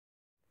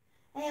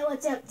Hey,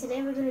 what's up?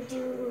 Today we're gonna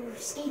do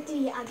Skate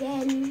 3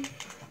 again.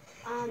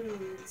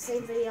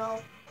 Same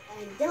video.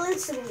 And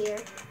Dylan's still here.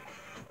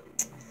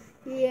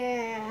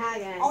 Yeah, hi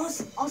guys.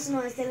 Also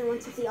known as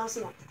Dylan123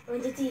 awesome.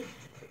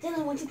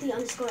 Dylan123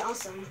 underscore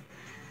awesome.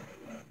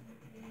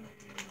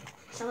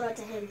 Shout out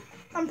to him.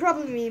 I'm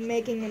probably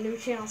making a new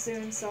channel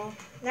soon, so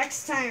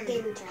next time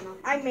Gaming channel.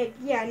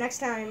 next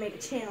time I make a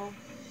channel,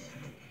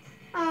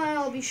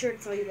 I'll be sure to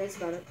tell you guys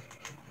about it.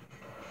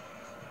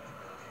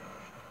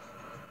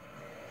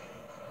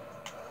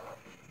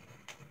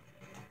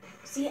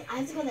 See, I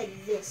have to go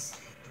like this.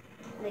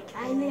 Like,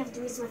 I only have to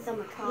reach my thumb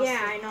across.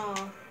 Yeah, I know.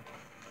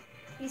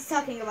 He's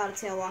talking about a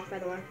tail walk, by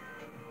the way.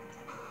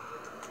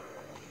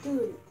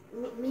 Dude,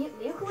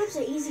 miracle whips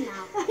are easy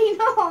now. I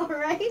know,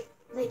 right?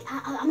 Like,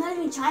 I'm not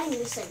even trying.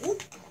 It's like,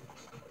 whoop.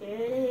 There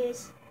it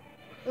is.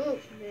 Ooh,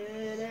 there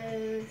it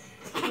is.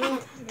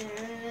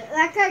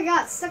 That guy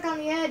got stuck on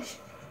the edge.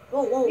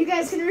 Whoa, whoa. You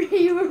guys can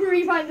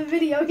rewind the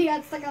video. He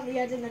got stuck on the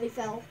edge and then he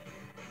fell.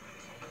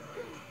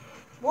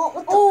 Whoa,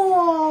 what the?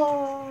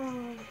 Oh!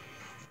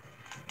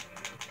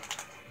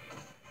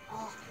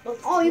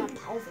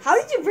 How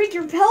did you break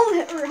your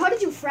pelvis? Or how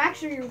did you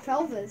fracture your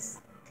pelvis?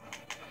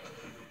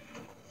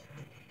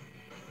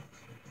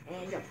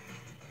 And jump.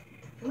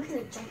 I'm not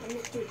gonna jump in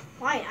it, dude.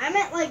 Fine. I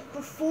meant like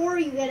before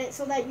you get it,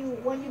 so that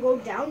when you go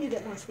down, you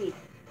get more speed.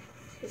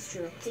 It's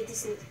true. See,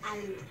 this is,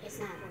 it's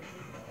not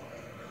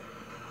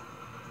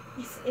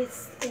working.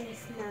 It's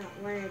not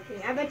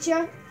working. I bet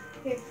you.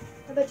 Here,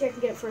 I bet you I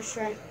can get it first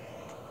try.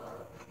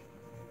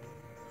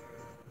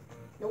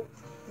 Nope.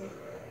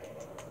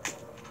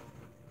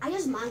 I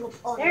just mango.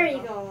 Oh, There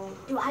you go.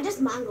 Dude, I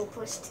just mango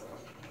pushed.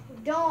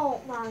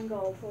 Don't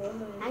mango pull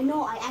me. I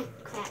know, I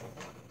act crap.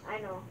 I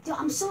know. Dude,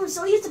 I'm so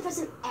used to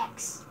pressing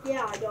X.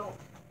 Yeah, I don't.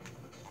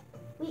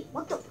 Wait,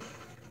 what the?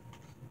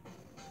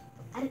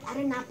 I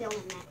did not build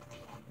on that.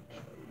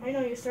 I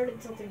know you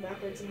started tilting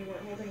backwards and you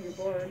weren't holding your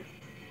board.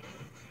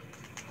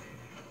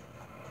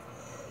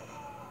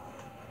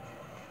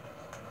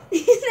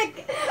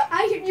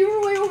 You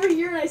were way over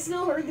here and I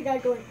still heard the guy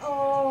going,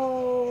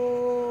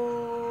 oh.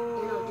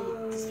 You know,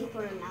 dude, these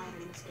people are loud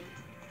in this game.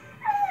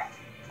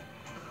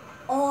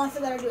 Oh, I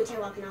forgot to do a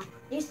tail walk now.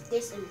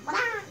 This, and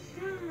what?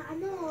 Yeah, I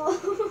know.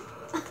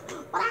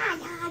 What?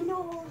 Yeah, I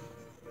know.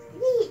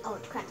 Wee. Oh,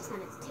 crap, it's not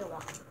a tail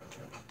walk.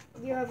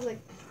 You have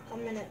like a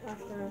minute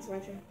after I was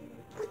watching.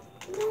 But,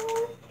 no.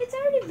 It's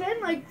already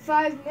been like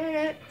 5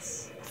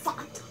 minutes.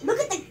 Fuck. Look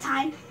at the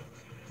time.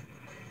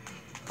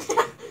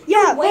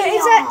 Yeah, Way but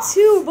it's off. at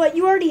 2, but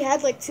you already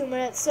had like 2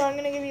 minutes, so I'm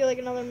gonna give you like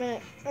another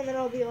minute, and then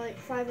it'll be like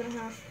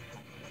 5.5.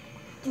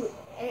 Dude,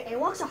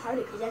 airwalks are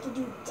harder because you have to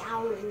do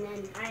down and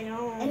then. I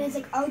know. And it's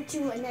like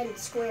R2 and then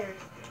square.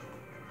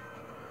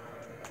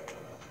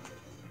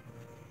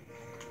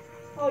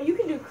 Oh, you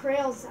can do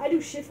crails. I do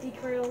shifty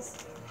crails.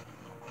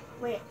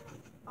 Wait,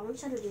 I want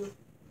to try to do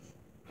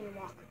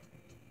airwalk.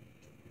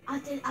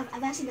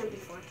 I've actually done it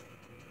before.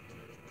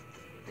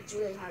 It's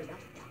really hard though.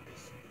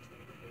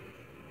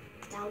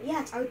 Down,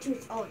 yeah, it's R2.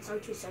 It's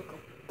R2 circle.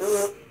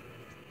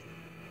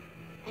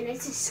 And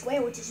it's a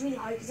square, which is really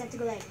hard because you have to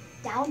go like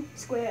down,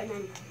 square, and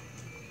then.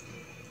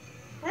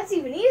 That's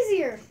even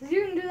easier.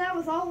 You can do that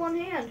with all one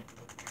hand.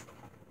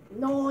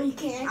 No, you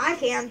can't. I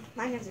can.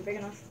 My hands are big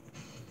enough.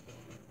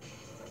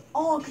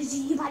 Oh, because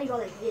you gotta go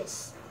like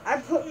this. I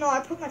put my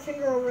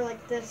finger over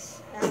like this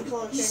and I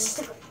pull the You trigger.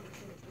 stick it.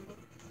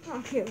 I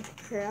don't give a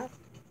crap.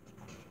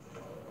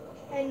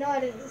 I know I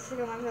didn't stick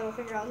my middle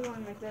finger out. I was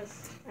going like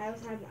this. I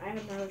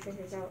had my other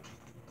fingers out.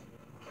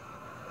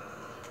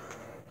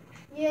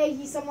 Yay,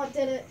 he somewhat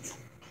did it.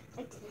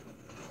 I did it.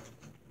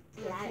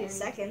 In a few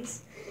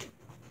seconds.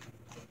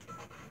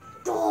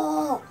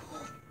 Oh,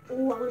 I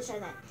want to try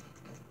that.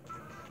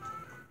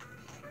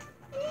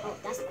 Oh,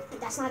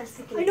 that's not a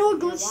freaking. I know a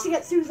glitch to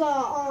get through the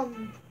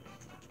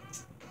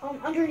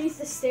underneath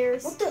the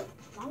stairs. What the?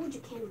 Why would you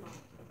cannonball?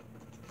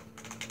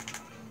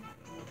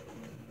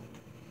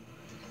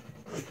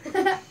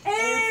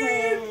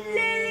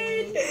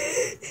 Airplane.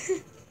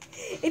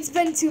 It's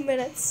been 2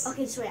 minutes.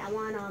 Okay, just wait. I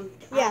want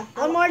Yeah,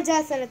 one more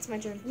death and it's my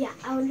turn. Yeah,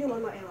 I want to do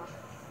one more airwalk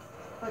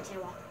or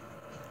tailwalk.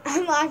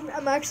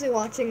 I'm actually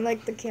watching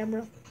like the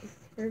camera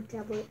or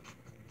tablet.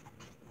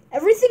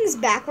 Everything's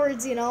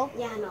backwards, you know.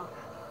 Yeah, I know.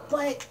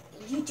 But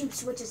YouTube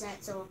switches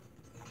that, so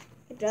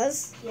It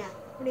does. yeah.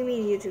 What do you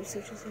mean YouTube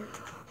switches it?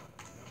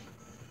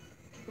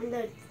 When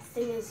the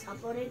thing is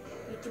uploaded,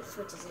 YouTube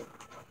switches it.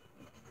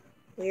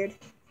 Weird.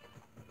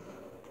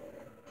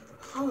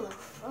 How the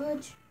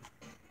fudge?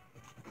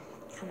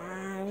 Come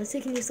on, what's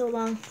taking you so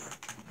long?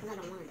 Because I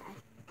don't want to die.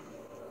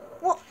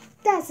 Well,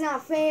 that's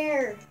not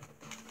fair.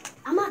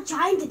 I'm not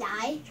trying to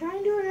die. Try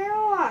and do an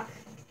airwalk.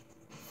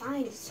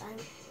 Fine, just try.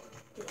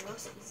 Dude, that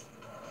looks easy.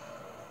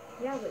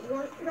 Yeah, but you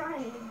weren't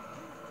trying.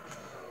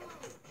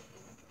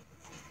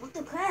 What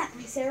the crap?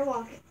 Nice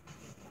airwalk.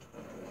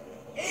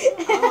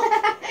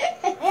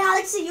 Hey,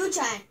 Alex, see you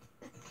try.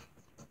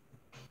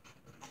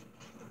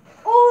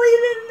 Oh, you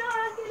did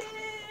not hit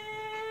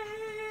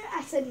it.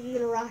 I said you're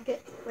gonna rock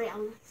it. Wait,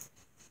 I'm.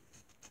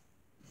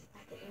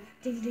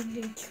 Ding, ding,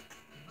 ding.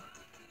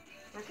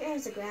 My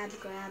parents are grabs.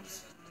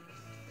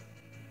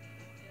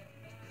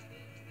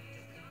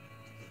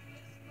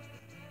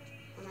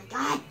 Oh my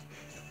god.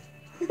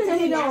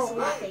 I know. Nasty,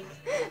 I think.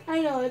 I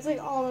know. It's like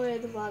all the way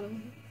at the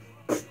bottom.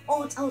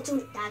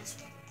 Dude, that's.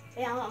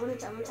 Yeah, I'm gonna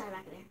try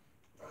back there.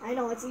 I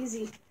know it's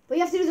easy, but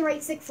you have to do the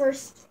right stick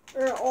first,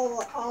 or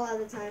all at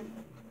a time.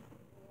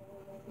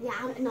 Yeah,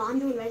 I'm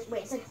doing right.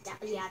 Wait, it's like down.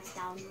 Yeah, it's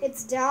down.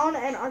 It's down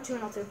and R2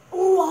 and L2.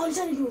 Oh, I was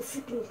trying to do a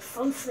freaking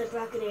front flip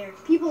back in there.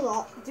 People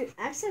all do.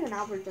 Accent and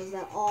Albert does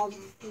that all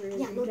through.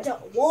 Yeah, no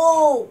doubt.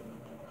 Whoa,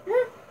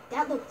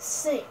 that looked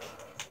sick.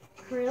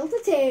 Cradle to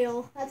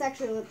tail. That's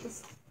actually what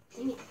this.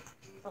 Dang it.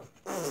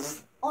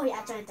 Oh yeah,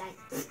 I tried to die.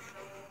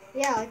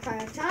 Yeah, like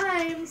 5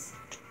 times.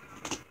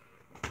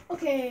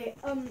 Okay,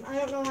 I don't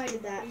know how I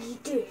did that.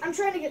 Dude, I'm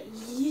trying to get.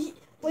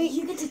 Wait,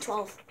 you get to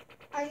 12.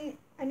 I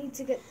need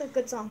to get the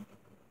good song.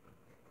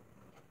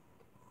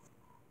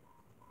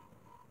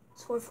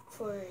 Score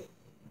for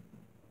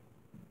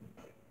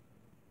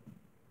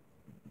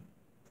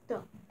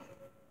go.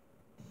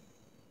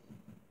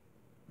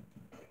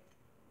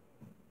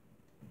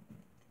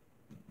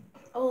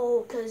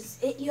 Oh, cause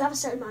you have a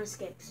certain amount of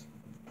skips.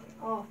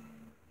 Oh.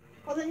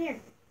 Oh, then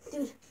here.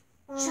 Dude,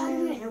 try to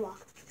do an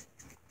airwalk.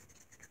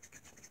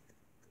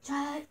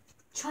 Try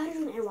to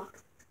do an airwalk.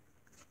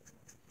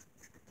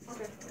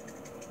 Okay.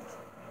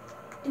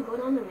 Dude, go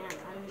down the ramp.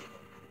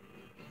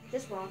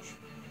 Just watch.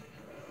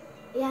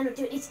 Yeah, no,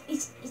 dude, it's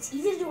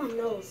easy to do on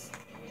those.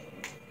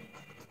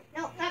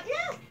 No, not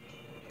now.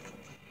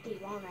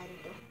 Dude, wall riding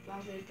though. Wall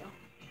riding though.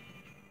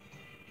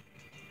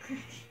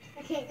 Crash.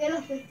 I can't get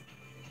up it.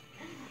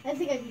 I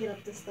think I can get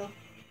up this though.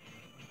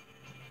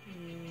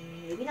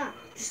 Maybe not.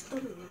 Just go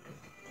to the record.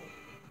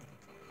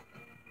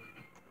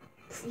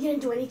 You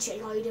didn't do any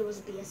chain. All you did was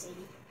a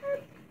BS80.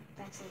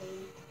 Backside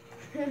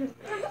 80.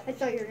 I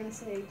thought you were gonna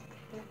say.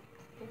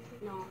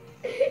 No.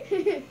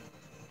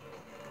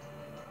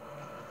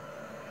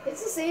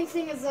 It's the same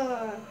thing as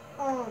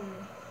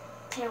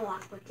Tail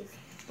walk, but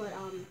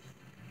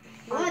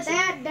What?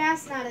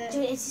 That's not it.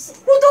 Dude, it's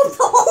just. What the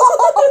fuck?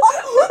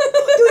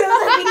 Dude,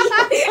 that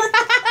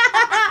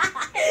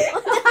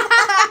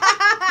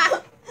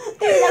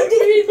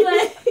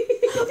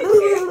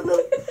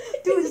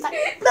Dude, it's like.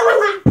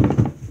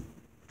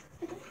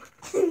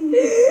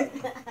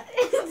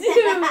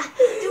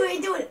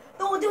 Dude.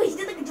 No, dude, he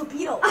did like a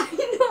torpedo. I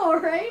know,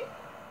 right?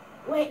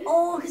 Wait,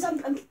 because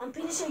I'm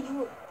pretty sure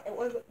you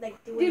were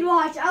like doing. Dude,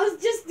 watch. I was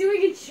just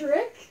doing a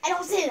trick. I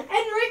don't see it. And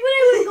right when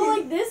I would go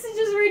like this, and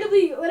just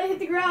randomly when I hit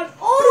the ground.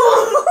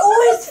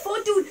 Oh, his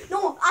foot, dude.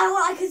 No,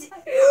 I could.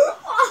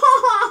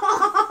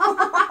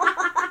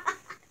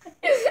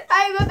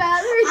 I'm a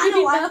bad I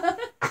know why.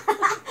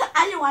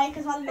 I know why,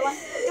 because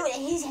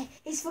dude,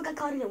 his foot got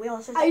caught in the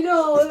wheel. So I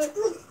know.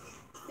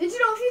 Did you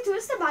know if you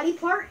twist a body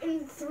part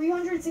in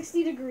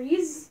 360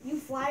 degrees, you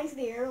fly into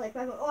the air like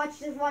watch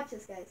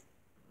this, guys.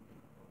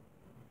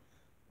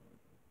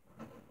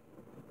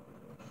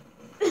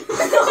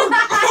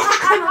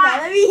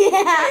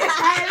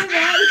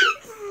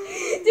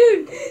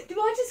 Dude,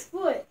 watch his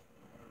foot.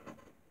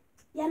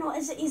 Yeah, no,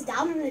 he's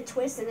down in the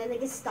twist and then they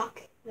get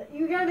stuck.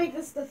 You gotta make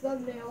this the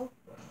thumbnail.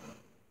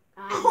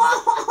 You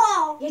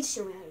have to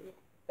show me how to do it.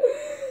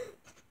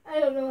 I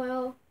don't know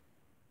how.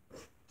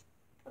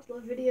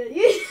 Upload video.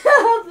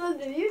 Upload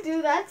video. You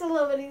do. That's a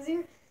little bit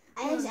easier.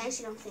 I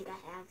actually don't think I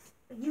have.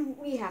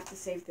 We have to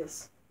save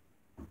this.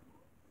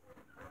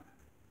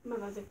 My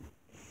mother.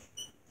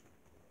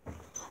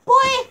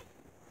 Boy!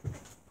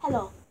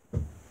 Hello.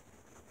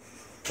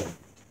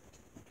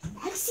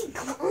 Lexi,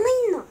 come on!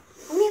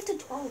 Only after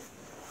 12.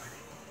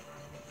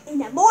 In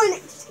the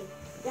morning. Just kidding.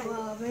 Yeah.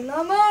 12 in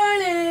the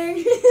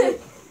morning.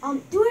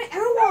 Do an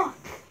airwalk.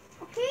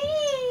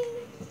 Okay.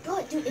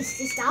 Good, dude.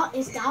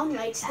 It's down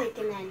right stick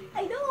and then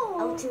I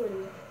know. L2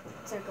 and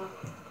circle.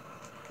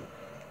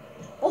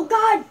 Oh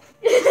God.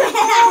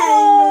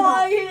 Oh,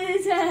 I hit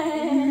his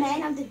head.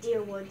 Man of the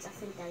Deer Woods, I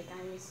think that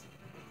guy is.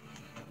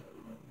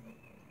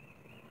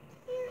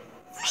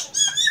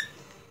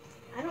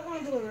 I don't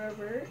want to do a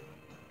revert.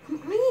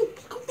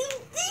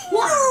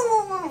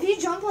 Wow. If you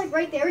jump like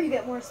right there, you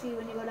get more speed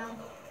when you go down.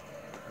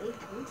 They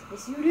don't.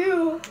 Yes, you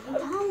do. They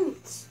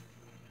don't.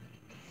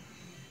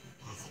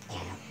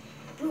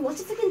 Dude,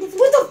 what's the freaking difference?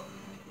 What the?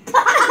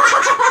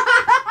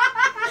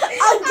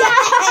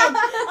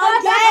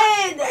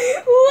 Again!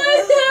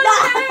 What the?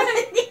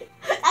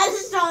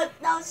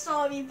 That was so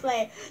on me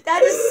play.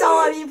 That is so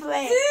on me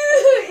play. Dude,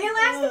 it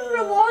lasted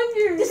for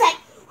longer. Just like.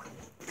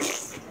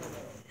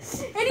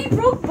 And he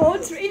broke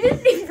bones. He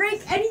didn't even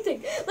break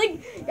anything.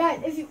 Like,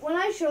 guys, when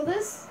I show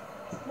this,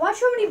 watch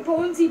how many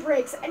bones he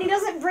breaks, and he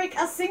doesn't break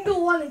a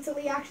single one until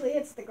he actually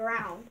hits the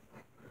ground.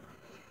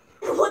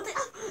 What the?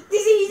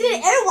 He did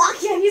an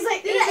airwalk. Yeah, he's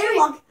like, He did an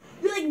airwalk.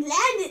 He like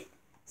landed.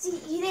 See,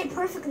 he did it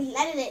perfectly. He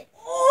landed it.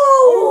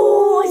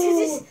 Oh!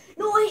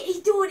 No,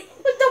 he do it.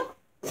 What the?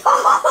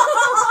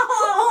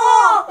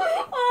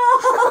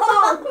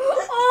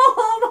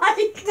 Oh my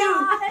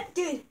God,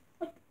 dude.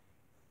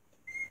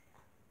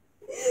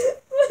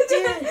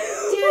 Dude,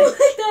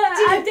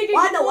 I'm thinking.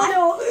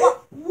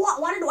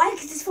 Why?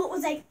 Because his foot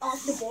was like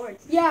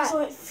backwards. Yeah. So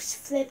it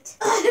flipped.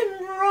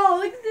 Bro,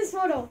 look at this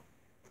photo.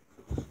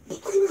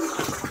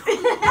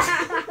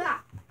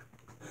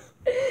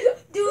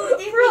 Dude,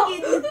 they Bro,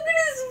 freaking... look at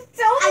his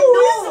toe. I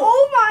know.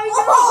 Oh my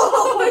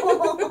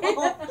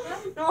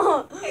god.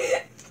 No.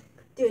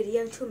 Dude, you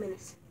have 2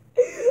 minutes.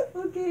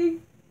 Okay.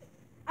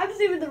 I'm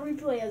saving the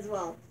replay as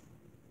well.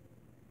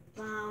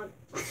 Wow.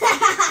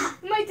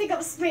 It might take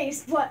up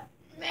space, but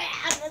man,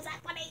 was that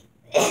funny.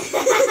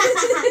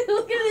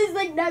 Look at his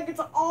like nuggets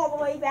all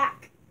the way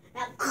back.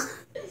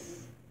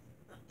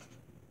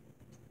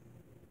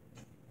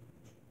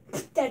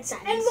 Dead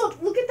silence.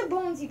 And look at the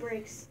bones he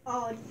breaks.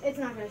 Oh, it's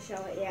not gonna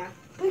show it, yeah.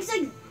 Breaks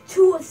like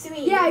 2 or 3.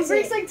 Yeah, he that's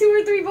breaks it. like 2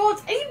 or 3 bones,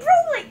 and he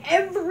broke like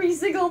every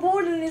single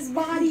bone in his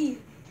body.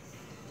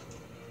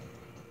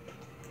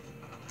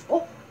 Oh,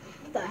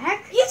 what the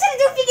heck? You said to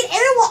do a freaking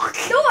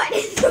airwalk. No, I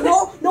didn't.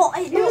 No,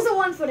 It was a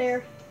 1 foot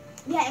air.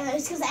 Yeah,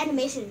 it's because the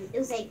animation. It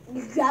was like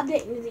you grabbed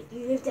it and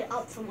you lifted it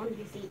up from under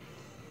your feet.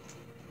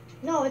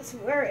 No, it's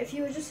where if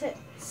you would just hit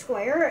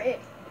square, it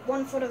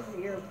 1 foot of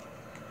your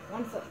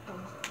 1 foot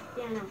comes.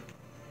 Yeah, I know.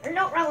 Or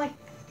no, wrong way.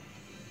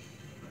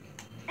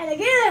 And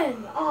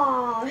again!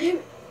 Aw.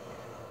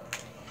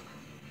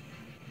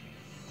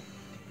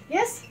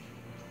 Yes?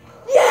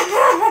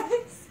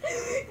 Yes!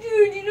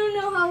 Dude, you don't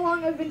know how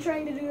long I've been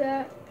trying to do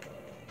that.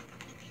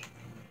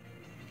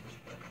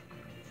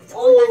 It's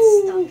all got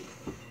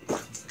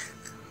stuck.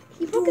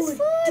 He broke his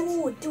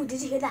foot! Dude,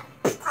 did you hear that?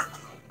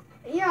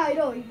 Yeah, I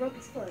know, he broke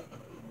his foot.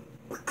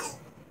 Or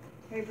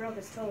he broke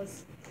his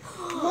toes.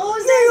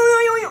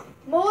 Moses!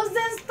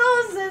 Moses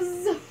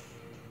toes!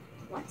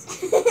 What?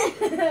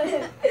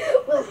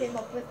 Will came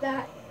up with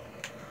that.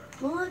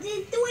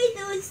 Moses,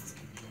 those.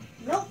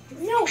 Nope.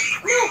 No. No.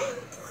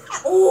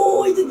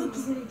 Oh, I did the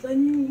kissing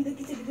thing.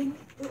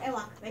 Dude,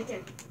 airwalk right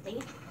there. Dang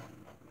it.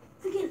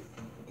 Freaking.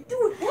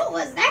 Dude, What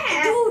was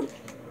that? dude.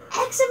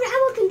 X7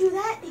 Airwalk can do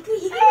that. He can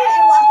do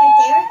airwalk right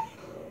there.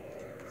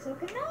 So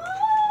can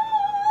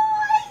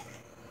I.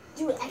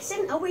 Dude,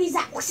 X7, oh, where he's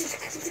at?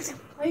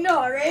 I know,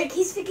 right? Like,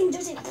 he's freaking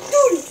just like,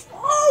 dude.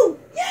 Oh,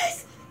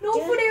 yes. No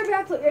Dude. foot air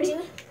backflip. Ready?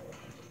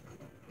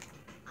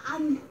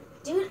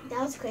 Dude, that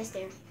was Chris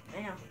there.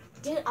 I know.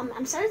 Dude,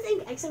 I'm starting to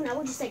think X7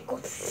 Airwalk just like go.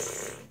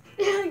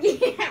 Yeah.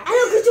 I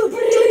know, dude.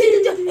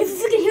 If you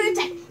freaking hear it,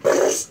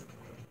 it's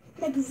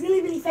like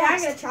really, really Yeah, I'm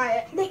fast. gonna try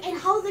it. Like, and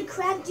how the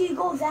crap do you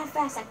go that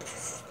fast? Like,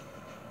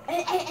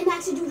 and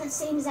actually do the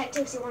same exact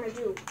tricks you want to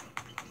do.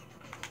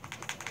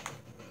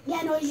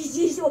 Yeah, no, you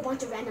just do a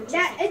bunch of random tricks.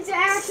 Yeah, it's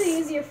actually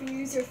easier if you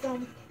use your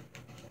thumb.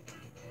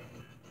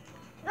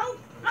 Nope,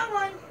 wrong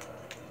one.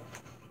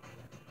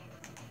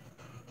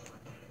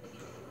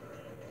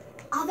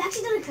 I've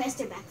actually done a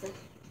caster backflip.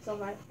 So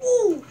bad.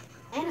 Ooh!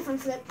 And a front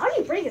flip. How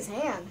do you break his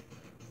hand?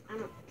 I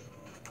don't know.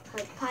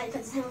 Probably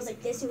because his hand was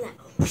like this, doing that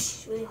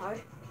whoosh, really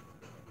hard.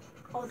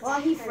 Oh,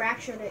 Well, he hurt.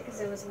 fractured it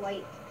because it was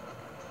white.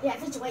 Yeah,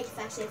 if it's white,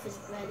 actually, if it's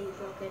red, he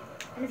broke it.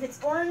 And if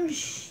it's orange,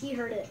 he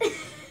hurt it.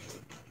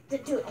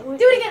 Dude, I want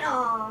Do it again.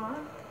 Aww.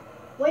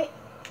 Wait.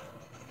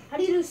 How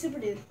do you do super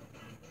dude?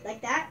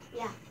 Like that?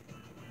 Yeah.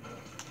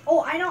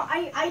 Oh, I know.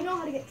 I know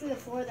how to get through the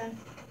floor then.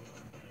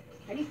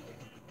 Ready?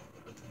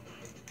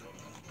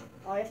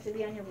 Oh, you have to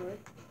be on your board.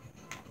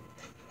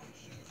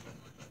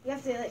 You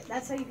have to, like,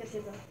 that's how you get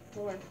through the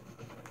floor.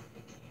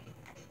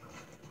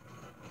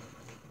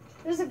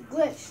 There's a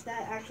glitch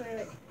that actually,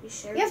 like, You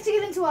sure? you have to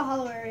get into a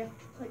hollow area,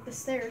 like the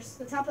stairs.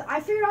 The top. I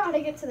figured out how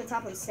to get to the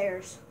top of the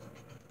stairs.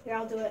 Here,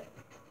 I'll do it.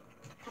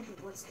 Top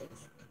of what stage?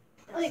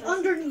 Like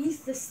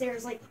underneath the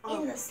stairs, like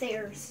Oh. in the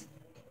stairs.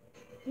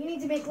 You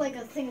need to make like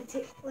a thing of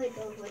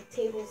like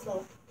tables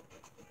though.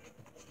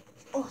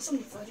 Oh,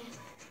 somebody floated.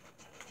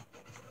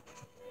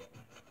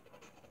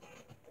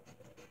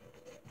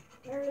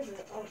 Where is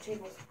it? Oh,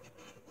 tables.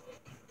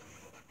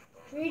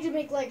 You need to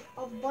make like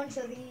a bunch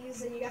of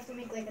these, and you have to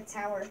make like a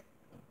tower.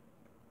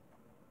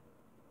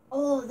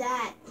 Oh,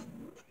 that.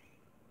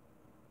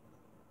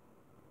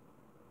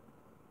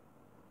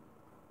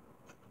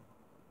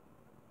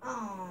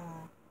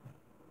 Oh.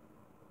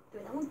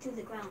 Dude, that went through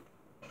the ground.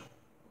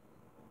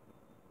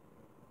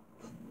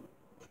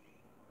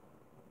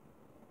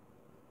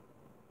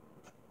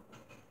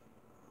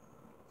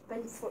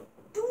 Been for.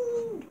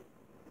 Dude!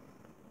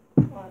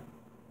 What?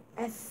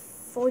 At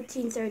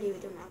 14:30, we're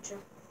doing outro.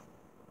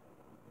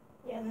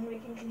 Yeah, and then we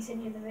can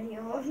continue the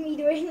video of me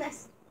doing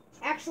this.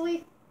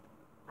 Actually,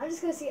 I'm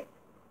just gonna see it.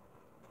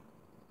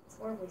 It's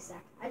horribly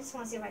stacked. I just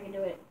want to see if I can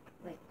do it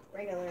like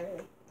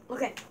regularly.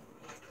 Okay.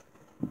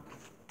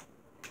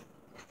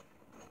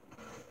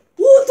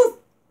 What the?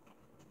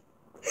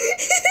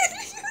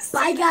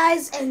 Bye,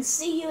 guys, and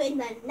see you in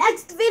the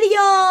next video.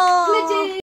 Glitches.